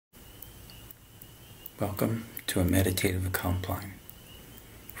Welcome to a Meditative Compline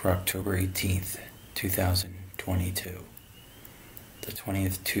for October 18th, 2022, the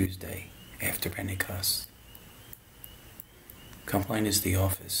 20th Tuesday after Pentecost. Compline is the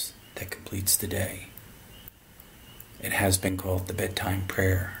office that completes the day. It has been called the Bedtime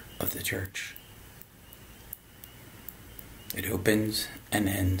prayer of the Church. It opens and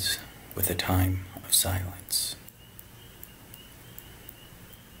ends with a time of silence.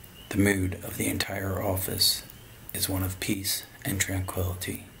 The mood of the entire office is one of peace and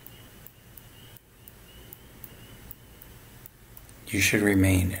tranquility. You should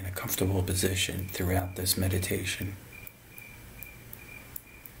remain in a comfortable position throughout this meditation.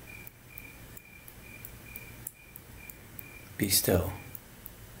 Be still,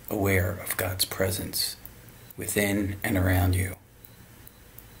 aware of God's presence within and around you.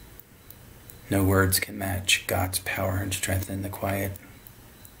 No words can match God's power and strength in the quiet.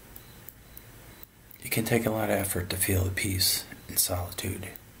 It can take a lot of effort to feel the peace and solitude.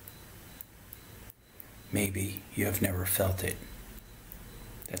 Maybe you have never felt it.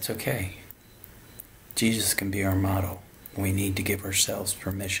 That's okay. Jesus can be our model when we need to give ourselves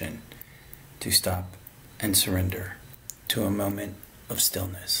permission to stop and surrender to a moment of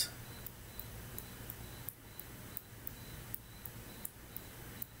stillness.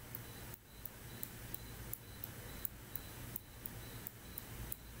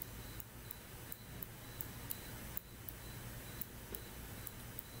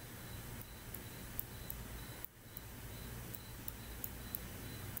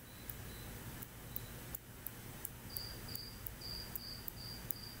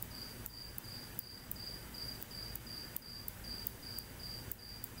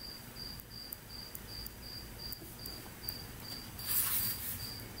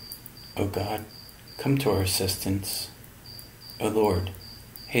 O God, come to our assistance. O Lord,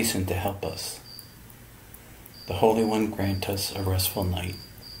 hasten to help us. The Holy One grant us a restful night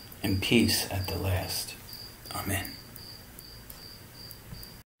and peace at the last. Amen.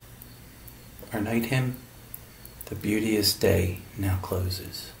 Our night hymn, The Beauteous Day Now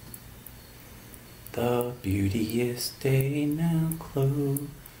Closes. The beauteous day now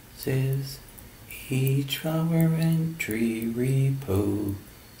closes, each flower and tree reposes.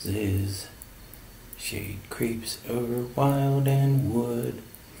 Shade creeps over wild and wood.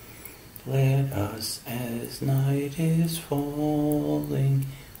 Let us, as night is falling,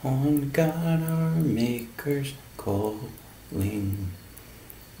 on God our Maker's calling.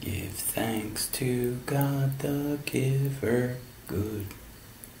 Give thanks to God the Giver good.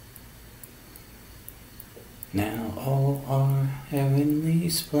 Now all our heavenly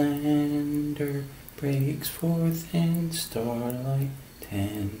splendor breaks forth in starlight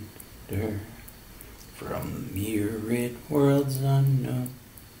tender, from myriad worlds unknown,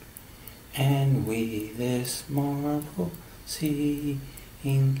 and we this marvel seeing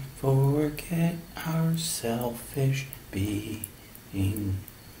forget our selfish being,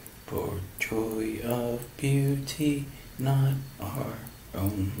 for joy of beauty not our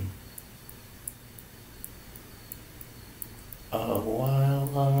own.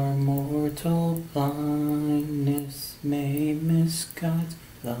 While our mortal blindness may miss God's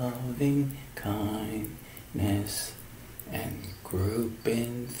loving kindness, and group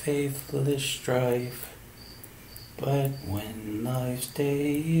in faithless strife, but when life's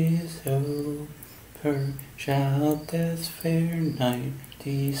day is over, shall death's fair night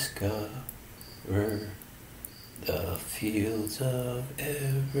discover the fields of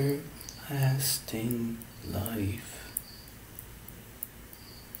everlasting life.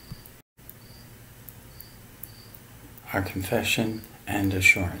 Our confession and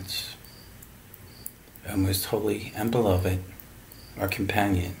assurance. O most holy and beloved, our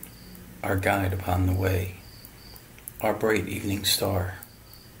companion, our guide upon the way, our bright evening star,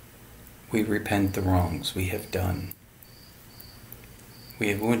 we repent the wrongs we have done. We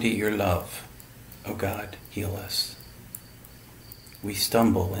have wounded your love, O God, heal us. We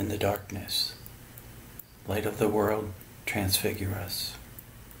stumble in the darkness. Light of the world, transfigure us.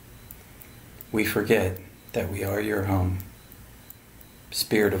 We forget that we are your home.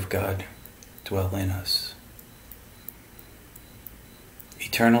 Spirit of God, dwell in us.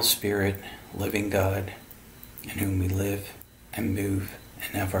 Eternal Spirit, living God, in whom we live and move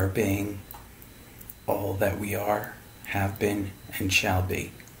and have our being, all that we are, have been, and shall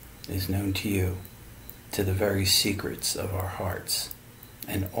be, is known to you, to the very secrets of our hearts,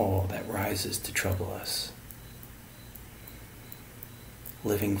 and all that rises to trouble us.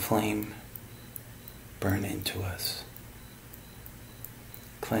 Living flame, burn into us.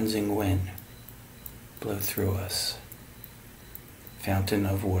 Cleansing wind, blow through us. Fountain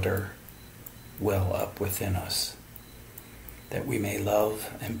of water, well up within us, that we may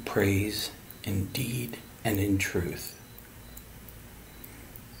love and praise in deed and in truth.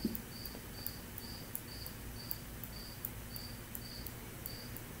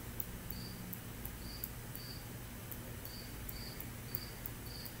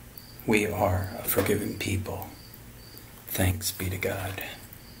 We are a forgiven people. Thanks be to God.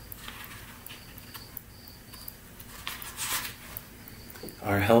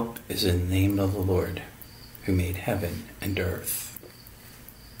 Our help is in the name of the Lord, who made heaven and earth.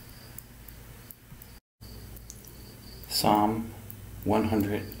 Psalm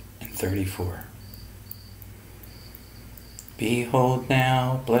 134. Behold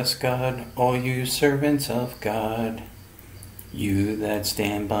now, bless God, all you servants of God, you that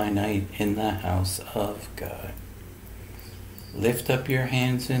stand by night in the house of God. Lift up your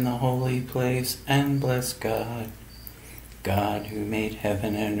hands in the holy place and bless God. God who made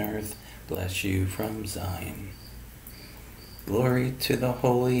heaven and earth, bless you from Zion. Glory to the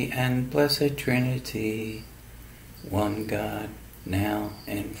holy and blessed Trinity, one God, now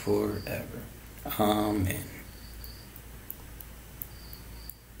and forever. Amen.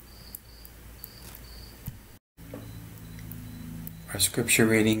 Our scripture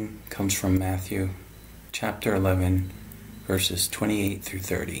reading comes from Matthew chapter 11, verses 28 through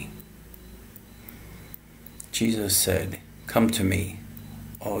 30. Jesus said, "Come to me,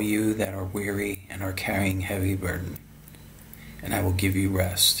 all you that are weary and are carrying heavy burden, and I will give you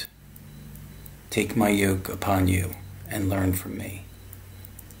rest. Take my yoke upon you and learn from me,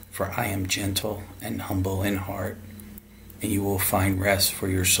 for I am gentle and humble in heart, and you will find rest for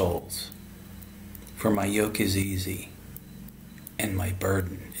your souls. For my yoke is easy, and my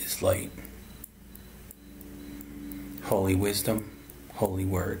burden is light." Holy wisdom, holy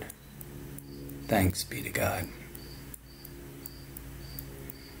word. Thanks be to God.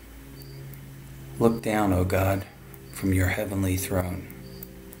 Look down, O God, from your heavenly throne.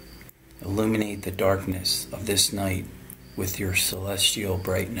 Illuminate the darkness of this night with your celestial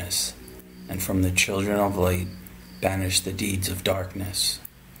brightness, and from the children of light banish the deeds of darkness.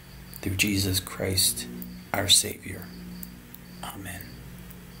 Through Jesus Christ, our Savior. Amen.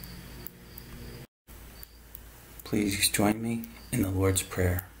 Please join me in the Lord's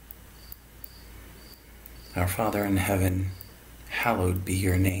Prayer. Our Father in heaven, hallowed be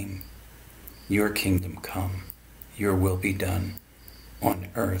your name. Your kingdom come, your will be done, on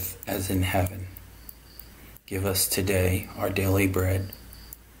earth as in heaven. Give us today our daily bread.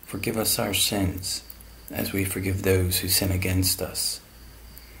 Forgive us our sins, as we forgive those who sin against us.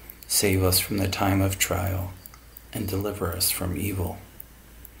 Save us from the time of trial, and deliver us from evil.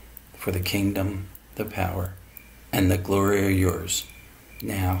 For the kingdom, the power, and the glory are yours,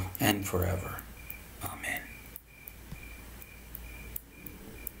 now and forever. Amen.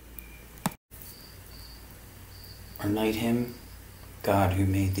 Our night hymn, God who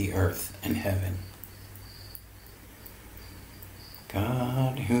made the earth and heaven.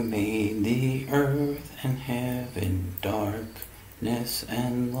 God who made the earth and heaven, darkness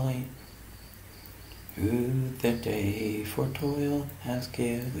and light, who the day for toil has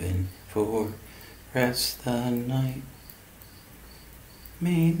given, for rest the night.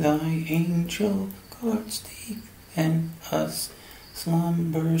 May thy angel guards defend us,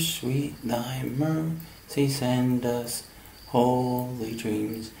 slumber sweet, thy mercy send us, holy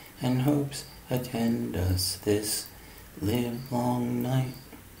dreams and hopes attend us this livelong night.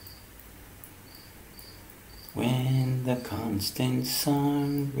 When the constant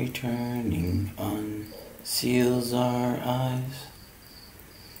sun returning unseals our eyes,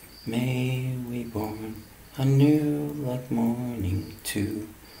 may we born anew like morning to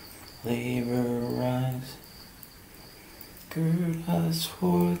labor rise. Gird us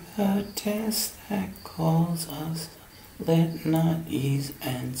for the task that calls us, let not ease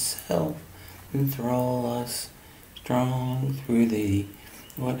and self enthrall us. Strong through thee,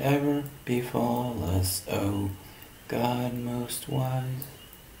 whatever befall us, O God most wise.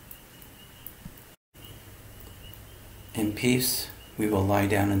 In peace we will lie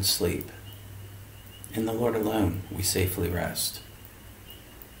down and sleep. In the Lord alone we safely rest.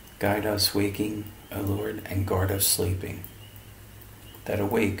 Guide us waking, O Lord, and guard us sleeping, that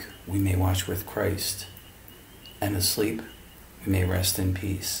awake we may watch with Christ, and asleep we may rest in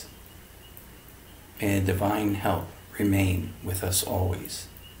peace. May a divine help remain with us always,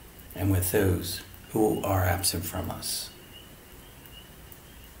 and with those who are absent from us.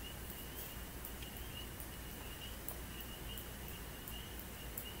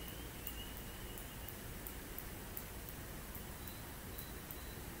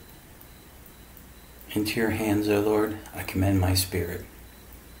 Into your hands, O Lord, I commend my spirit.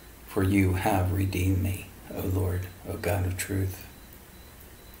 for you have redeemed me, O Lord, O God of truth.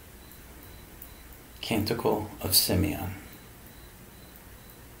 Canticle of Simeon.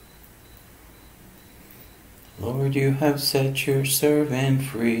 Lord, you have set your servant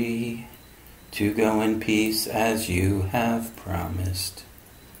free to go in peace as you have promised.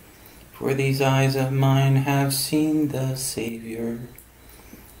 For these eyes of mine have seen the Savior,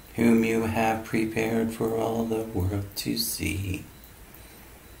 whom you have prepared for all the world to see.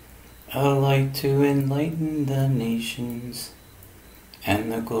 A light to enlighten the nations, and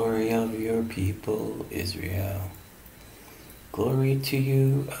the glory of your people Israel. Glory to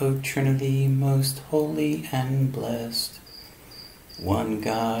you, O Trinity, most holy and blessed, one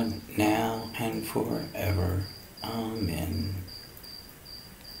God, now and forever. Amen.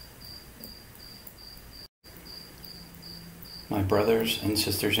 My brothers and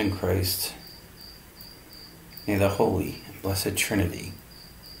sisters in Christ, may the Holy and Blessed Trinity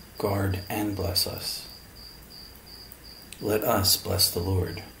guard and bless us. Let us bless the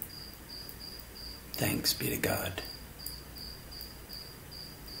Lord. Thanks be to God.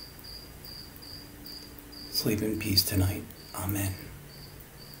 Sleep in peace tonight. Amen.